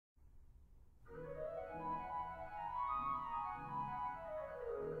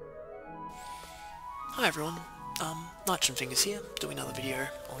Hi everyone, Nitrogen Fingers here, doing another video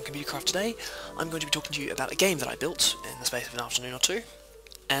on ComputerCraft today. I'm going to be talking to you about a game that I built in the space of an afternoon or two,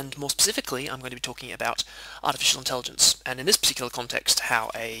 and more specifically I'm going to be talking about artificial intelligence, and in this particular context how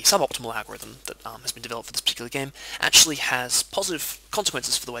a suboptimal algorithm that has been developed for this particular game actually has positive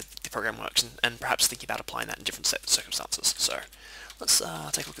consequences for the way the program works, and perhaps thinking about applying that in different circumstances. So let's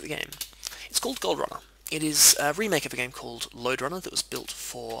take a look at the game. It's called Gold Runner. It is a remake of a game called Lode Runner that was built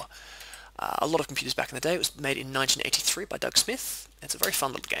for a lot of computers back in the day. It was made in 1983 by Doug Smith. It's a very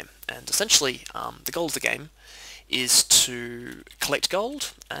fun little game, and essentially the goal of the game is to collect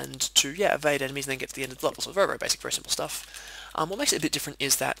gold and to evade enemies and then get to the end of the level. So very, very basic, very simple stuff. What makes it a bit different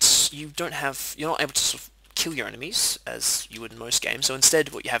is that you're not able to sort of kill your enemies as you would in most games. So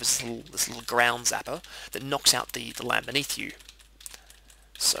instead, what you have is this little ground zapper that knocks out the land beneath you.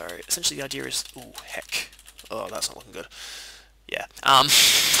 So essentially, the idea is, ooh, heck, oh, that's not looking good. Yeah.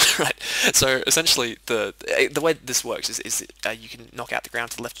 Right. So essentially, the way this works is you can knock out the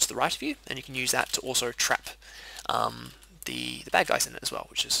ground to the left or to the right of you, and you can use that to also trap the bad guys in it as well,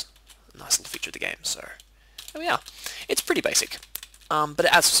 which is a nice little feature of the game. So there we are. It's pretty basic, but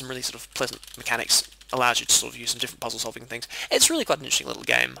it adds some really sort of pleasant mechanics. Allows you to sort of use some different puzzle solving things. It's really quite an interesting little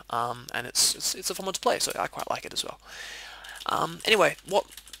game, and it's a fun one to play. So I quite like it as well. Anyway, what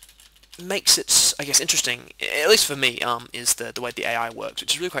makes it, I guess, interesting, at least for me, is the way the AI works,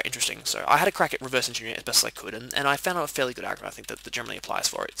 which is really quite interesting. So I had a crack at reverse engineering as best as I could, and I found out a fairly good algorithm, I think, that generally applies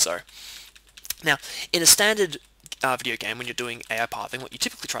for it. So now, in a standard video game, when you're doing AI pathing, what you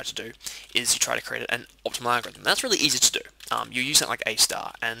typically try to do is you try to create an optimal algorithm. That's really easy to do. You use something like A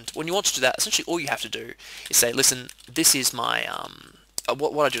star, and when you want to do that, essentially all you have to do is say, listen, this is my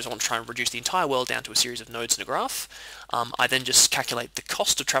what I do is I want to try and reduce the entire world down to a series of nodes in a graph. I then just calculate the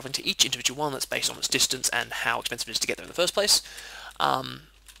cost of traveling to each individual one. That's based on its distance and how expensive it is to get there in the first place. And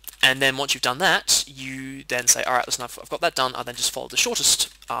then once you've done that, you then say, alright, listen, I've got that done. I then just follow the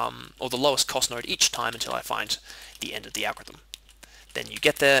shortest or the lowest cost node each time until I find the end of the algorithm. Then you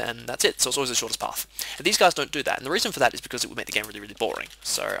get there, and that's it. So it's always the shortest path. And these guys don't do that, and the reason for that is because it would make the game really, really boring.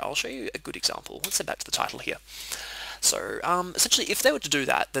 So I'll show you a good example. Let's head back to the title here. So essentially, if they were to do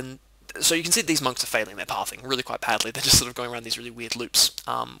that, then so you can see that these monks are failing their pathing really quite badly. They're just sort of going around these really weird loops.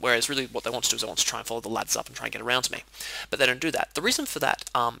 Whereas really what they want to do is they want to try and follow the ladders up and try and get around to me. But they don't do that. The reason for that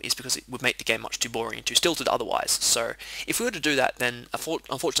is because it would make the game much too boring and too stilted otherwise. So if we were to do that, then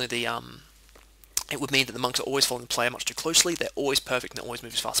unfortunately it would mean that the monks are always following the player much too closely. They're always perfect and they always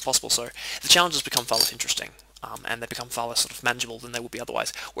move as fast as possible. So the challenges become far less interesting, and they become far less sort of manageable than they would be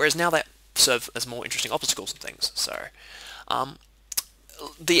otherwise. Whereas now they serve as more interesting obstacles and things. So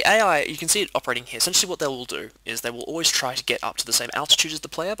the AI, you can see it operating here. Essentially what they will do is they will always try to get up to the same altitude as the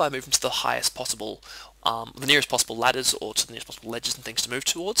player by moving to the highest possible, the nearest possible ladders or to the nearest possible ledges and things to move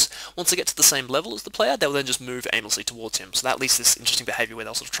towards. Once they get to the same level as the player, they will then just move aimlessly towards him. So that leads to this interesting behaviour where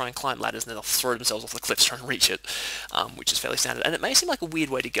they'll sort of try and climb ladders and then they'll throw themselves off the cliffs trying to reach it, which is fairly standard. And it may seem like a weird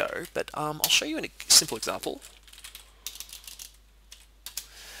way to go, but I'll show you a simple example.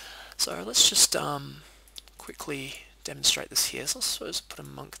 So let's just quickly demonstrate this here. So let's suppose put a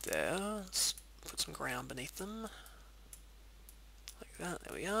monk there. Let's put some ground beneath them. Like that.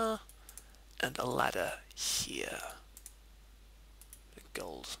 There we are. And a ladder here.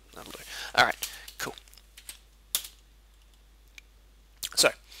 Gold. That'll do. Alright, cool. So,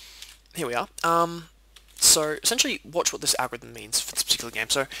 here we are. So, essentially, watch what this algorithm means for this particular game.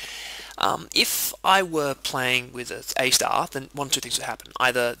 So, if I were playing with an A star, then one of two things would happen.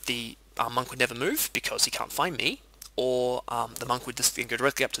 Either the monk would never move because he can't find me, or the monk would just go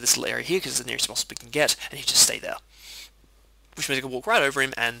directly up to this little area here because it's the nearest possible he can get, and he'd just stay there. Which means I could walk right over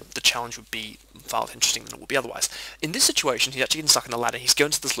him, and the challenge would be far less interesting than it would be otherwise. In this situation, he's actually getting stuck in the ladder. He's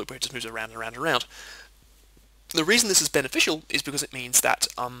going to this loop where he just moves around and around and around. The reason this is beneficial is because it means that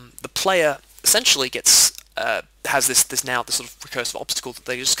the player essentially gets has this sort of recursive obstacle that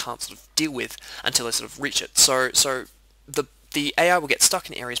they just can't sort of deal with until they sort of reach it. So the AI will get stuck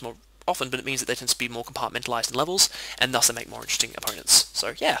in areas more often, but it means that they tend to be more compartmentalized in levels, and thus they make more interesting opponents.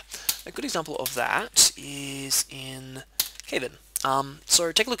 So yeah, a good example of that is in Haven.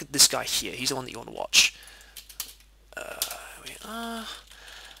 So take a look at this guy here. He's the one that you want to watch. Here we are.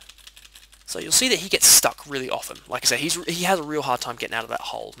 So you'll see that he gets stuck really often. Like I say, he has a real hard time getting out of that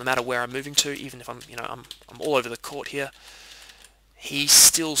hole, no matter where I'm moving to. Even if I'm all over the court here, he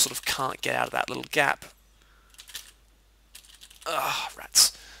still sort of can't get out of that little gap. Ugh,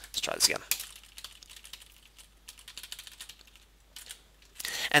 rats. Let's try this again.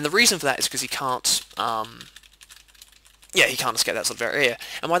 And the reason for that is because he can't, he can't escape that sort of area.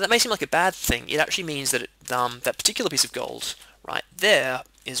 And while that may seem like a bad thing, it actually means that that particular piece of gold right there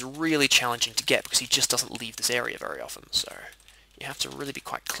is really challenging to get because he just doesn't leave this area very often, so you have to really be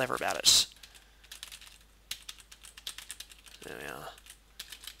quite clever about it. There we are.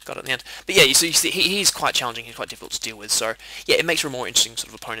 Got it in the end. But yeah, so you see, he's quite challenging, he's quite difficult to deal with, so yeah, it makes for a more interesting sort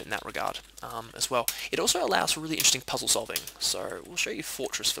of opponent in that regard as well. It also allows for really interesting puzzle solving, so we'll show you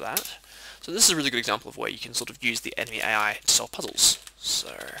Fortress for that. So this is a really good example of where you can sort of use the enemy AI to solve puzzles. So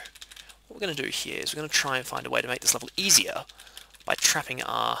what we're going to do here is we're going to try and find a way to make this level easier by trapping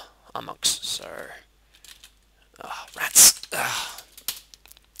our monks. So, rats!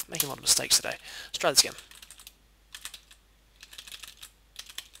 Making a lot of mistakes today. Let's try this again.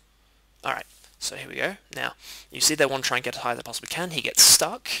 Alright, so here we go. Now, you see they want to try and get as high as they possibly can. He gets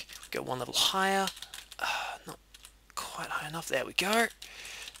stuck. Go one level higher. Not quite high enough. There we go.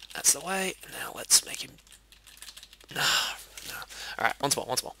 That's the way. Now let's make him... No. Alright, once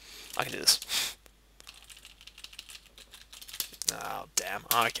more. I can do this. Oh, damn.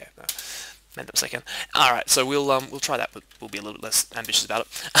 Okay. No. Made that mistake again. Alright, so we'll try that, but we'll be a little bit less ambitious about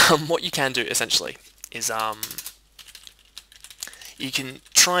it. What you can do, essentially, is... you can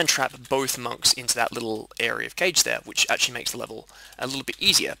try and trap both monks into that little area of cage there, which actually makes the level a little bit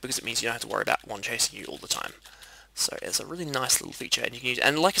easier, because it means you don't have to worry about one chasing you all the time. So it's a really nice little feature, and you can use,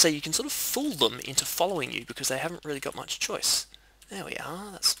 and like I say, you can sort of fool them into following you, because they haven't really got much choice. There we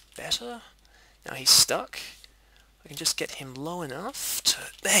are, that's better. Now he's stuck. I can just get him low enough to...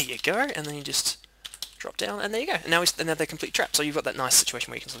 There you go, and then you just drop down, and there you go. And now they're completely trapped, so you've got that nice situation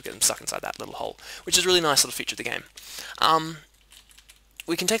where you can sort of get them stuck inside that little hole, which is a really nice little feature of the game.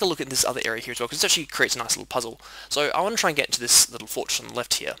 We can take a look at this other area here as well, because it actually creates a nice little puzzle. So I want to try and get into this little fortress on the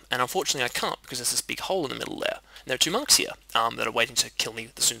left here, and unfortunately I can't, because there's this big hole in the middle there. And there are two monks here that are waiting to kill me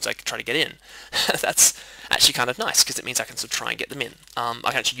as soon as I try to get in. That's actually kind of nice, because it means I can sort of try and get them in. I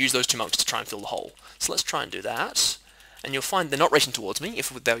can actually use those two monks to try and fill the hole. So let's try and do that. And you'll find they're not racing towards me. If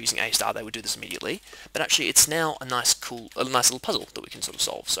they were using A-star, they would do this immediately. But actually, it's now a nice little puzzle that we can sort of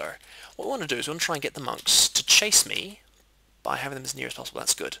solve. So what we want to do is we want to try and get the monks to chase me by having them as near as possible.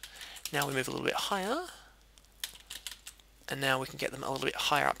 That's good. Now we move a little bit higher, and now we can get them a little bit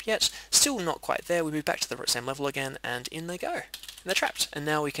higher up yet. Still not quite there. We move back to the same level again, and in they go. And they're trapped. And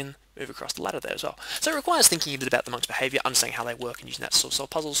now we can move across the ladder there as well. So it requires thinking a bit about the monk's behaviour, understanding how they work, and using that to sort of solve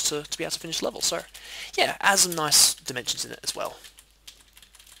puzzles to be able to finish the level. So yeah, adds some nice dimensions in it as well.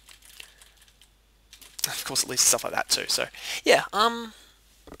 Of course, it leads to stuff like that too. So yeah,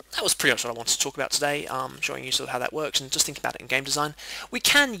 that was pretty much what I wanted to talk about today, showing you sort of how that works and just think about it in game design. We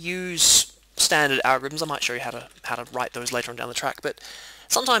can use standard algorithms. I might show you how to write those later on down the track, but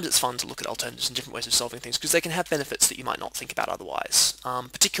sometimes it's fun to look at alternatives and different ways of solving things, because they can have benefits that you might not think about otherwise,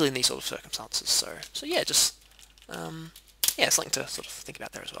 particularly in these sort of circumstances. So yeah, just yeah, something to sort of think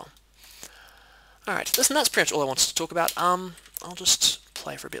about there as well. Alright, listen, that's pretty much all I wanted to talk about. I'll just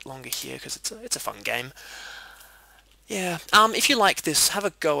play for a bit longer here, because it's a fun game. Yeah, if you like this, have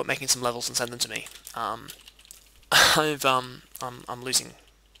a go at making some levels and send them to me. I'm losing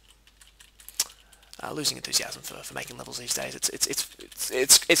enthusiasm for making levels these days.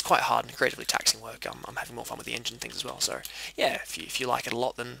 It's quite hard and creatively taxing work. I'm having more fun with the engine things as well. So yeah, if you like it a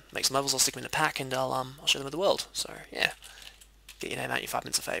lot, then make some levels. I'll stick them in a pack, and I'll share them with the world. So yeah, get your name out, your 5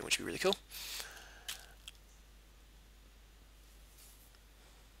 minutes of fame, which would be really cool.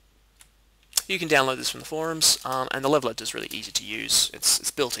 You can download this from the forums, and the level editor is really easy to use.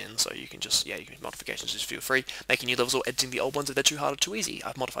 It's built in, so you can just, yeah, you can make modifications, just feel free, making new levels or editing the old ones if they're too hard or too easy.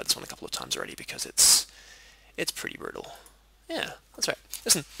 I've modified this one a couple of times already because it's pretty brutal. Yeah, that's right.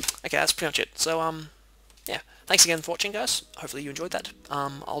 Listen, okay, that's pretty much it. So, yeah, thanks again for watching, guys. Hopefully you enjoyed that.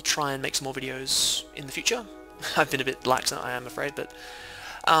 I'll try and make some more videos in the future. I've been a bit lax, I am afraid, but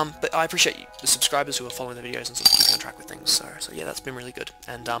I appreciate the subscribers who are following the videos and sort of keeping on track with things. So yeah, that's been really good,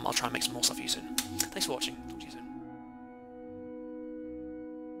 and I'll try and make some more stuff for you soon. Thanks for watching. Talk to you soon.